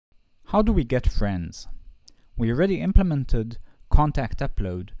How do we get friends? We already implemented contact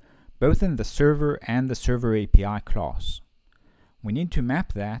upload both in the server and the server API class. We need to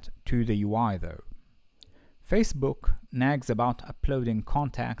map that to the UI though. Facebook nags about uploading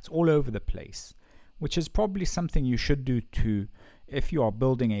contacts all over the place, which is probably something you should do too if you are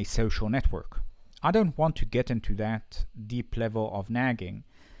building a social network. I don't want to get into that deep level of nagging,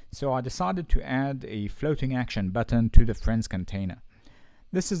 so I decided to add a floating action button to the friends container.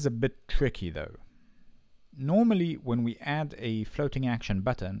 This is a bit tricky though. Normally when we add a floating action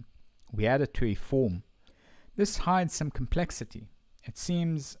button, we add it to a form. This hides some complexity. It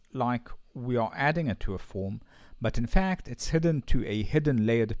seems like we are adding it to a form, but in fact it's hidden to a hidden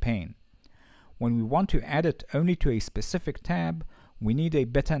layered pane. When we want to add it only to a specific tab, we need a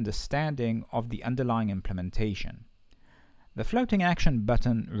better understanding of the underlying implementation. The floating action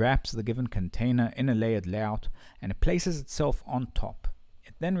button wraps the given container in a layered layout and it places itself on top.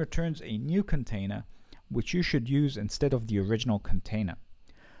 It then returns a new container which you should use instead of the original container.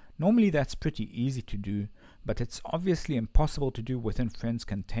 Normally that's pretty easy to do, but it's obviously impossible to do within Friends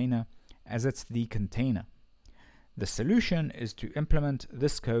container as it's the container. The solution is to implement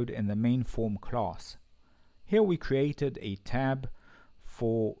this code in the main form class. Here we created a tab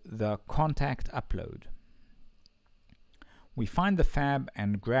for the contact upload. We find the fab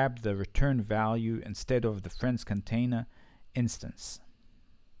and grab the return value instead of the Friends container instance.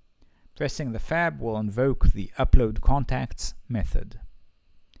 Pressing the fab will invoke the upload contacts method.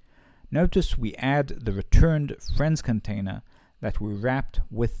 Notice we add the returned friends container that we wrapped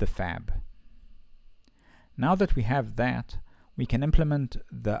with the fab. Now that we have that, we can implement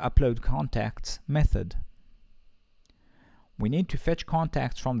the upload contacts method. We need to fetch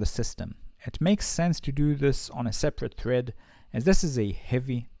contacts from the system. It makes sense to do this on a separate thread as this is a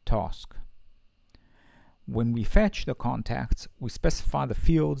heavy task. When we fetch the contacts, we specify the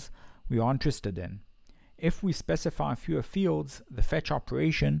fields we are interested in. If we specify fewer fields, the fetch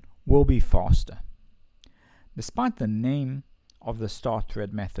operation will be faster. Despite the name of the start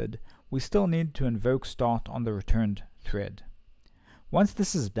thread method, we still need to invoke start on the returned thread. Once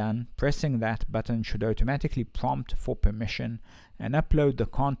this is done, pressing that button should automatically prompt for permission and upload the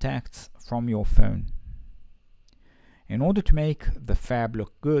contacts from your phone. In order to make the fab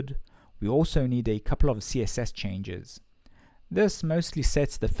look good, we also need a couple of CSS changes. This mostly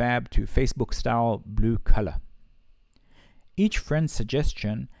sets the fab to Facebook style blue color. Each friend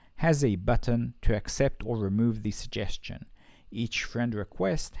suggestion has a button to accept or remove the suggestion. Each friend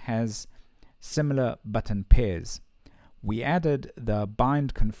request has similar button pairs. We added the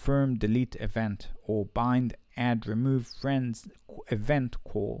bind confirm delete event or bind add remove friends event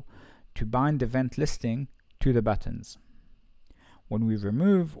call to bind event listing to the buttons. When we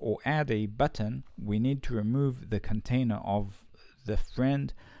remove or add a button, we need to remove the container of the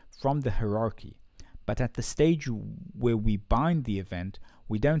friend from the hierarchy. But at the stage where we bind the event,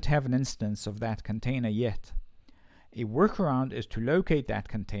 we don't have an instance of that container yet. A workaround is to locate that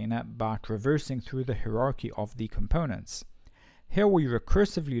container by traversing through the hierarchy of the components. Here we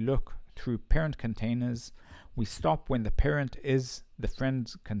recursively look through parent containers. We stop when the parent is the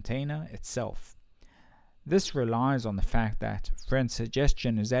friend container itself. This relies on the fact that friend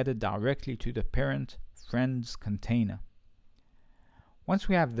suggestion is added directly to the parent friends container. Once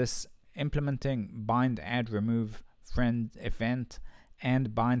we have this, implementing bind add remove friend event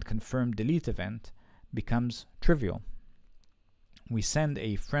and bind confirm delete event becomes trivial. We send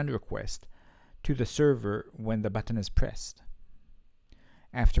a friend request to the server when the button is pressed.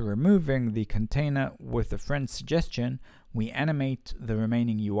 After removing the container with the friend suggestion, we animate the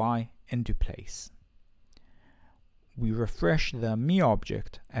remaining UI into place. We refresh the me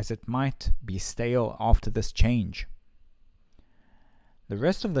object as it might be stale after this change. The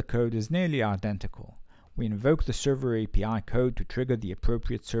rest of the code is nearly identical. We invoke the server API code to trigger the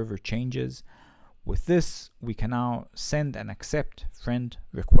appropriate server changes. With this, we can now send and accept friend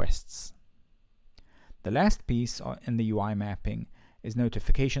requests. The last piece in the UI mapping is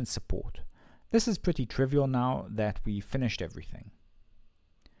notification support. This is pretty trivial now that we finished everything.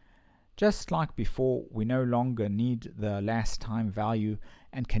 Just like before, we no longer need the last time value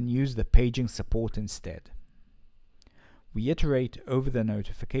and can use the paging support instead. We iterate over the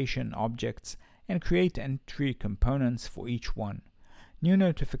notification objects and create entry components for each one. New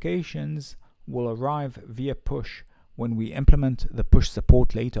notifications will arrive via push when we implement the push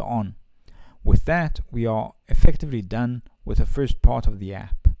support later on. With that, we are effectively done with the first part of the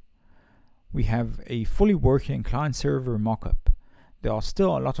app. We have a fully working client-server mockup. There are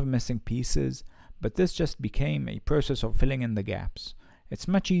still a lot of missing pieces, but this just became a process of filling in the gaps. It's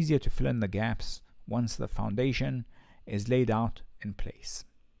much easier to fill in the gaps once the foundation is laid out in place.